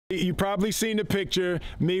You probably seen the picture,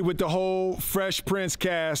 me with the whole Fresh Prince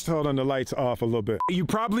cast. Hold on, the light's off a little bit. You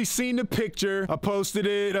probably seen the picture. I posted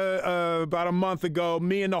it about a month ago,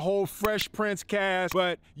 me and the whole Fresh Prince cast,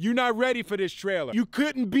 but you're not ready for this trailer. You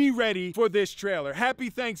couldn't be ready for this trailer. Happy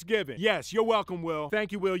Thanksgiving. Yes, you're welcome, Will.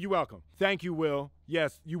 Thank you, Will. You're welcome. Thank you, Will.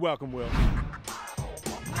 Yes, you're welcome, Will.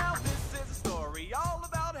 Now this is a story all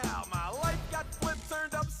about how my life got flipped,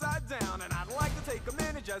 turned upside down, and I'd like to take a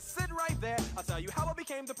minute, just sit right there. I'll tell you how I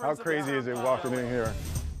became the Prince of Bel-Air. How crazy is it walking in here?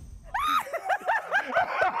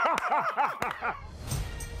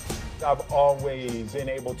 I've always been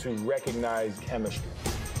able to recognize chemistry.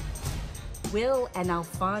 Will and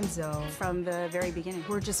Alfonso, from the very beginning,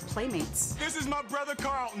 were just playmates. This is my brother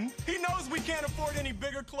Carlton. He knows we can't afford any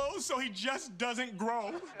bigger clothes, so he just doesn't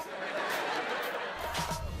grow.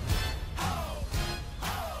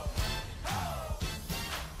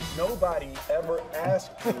 Nobody ever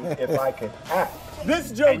asked me if I could act.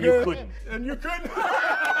 This joke, and you couldn't. And you couldn't.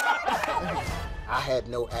 I had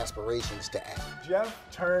no aspirations to act. Jeff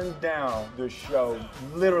turned down the show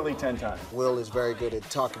literally 10 times. Will is very good at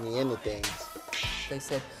talking me into things. They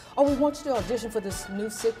said, oh, we want you to audition for this new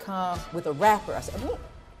sitcom with a rapper. I said,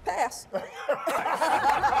 pass.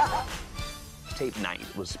 Tape night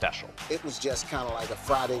was special. It was just kind of like a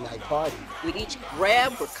Friday night party. We'd each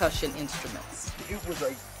grab percussion instruments. It was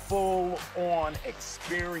a full-on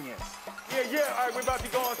experience. Yeah, all right, we're about to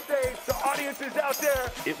go on stage. The audience is out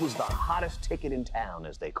there. It was the hottest ticket in town,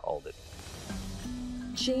 as they called it.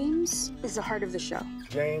 James is the heart of the show.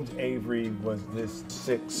 James Avery was this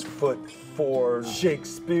 6'4"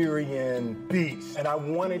 Shakespearean beast, and I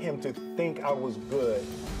wanted him to think I was good.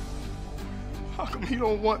 How come he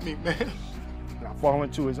don't want me, man? And I fall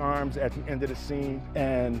into his arms at the end of the scene,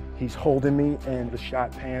 and he's holding me, and the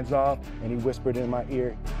shot pans off, and he whispered in my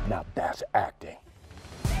ear, now that's acting.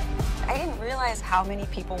 I didn't realize how many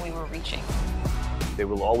people we were reaching. There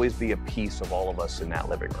will always be a piece of all of us in that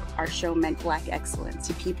living room. Our show meant Black excellence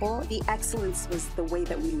to people. The excellence was the way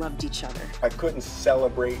that we loved each other. I couldn't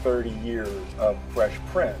celebrate 30 years of Fresh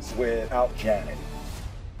Prince without Janet.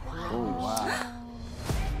 Wow. Ooh, wow.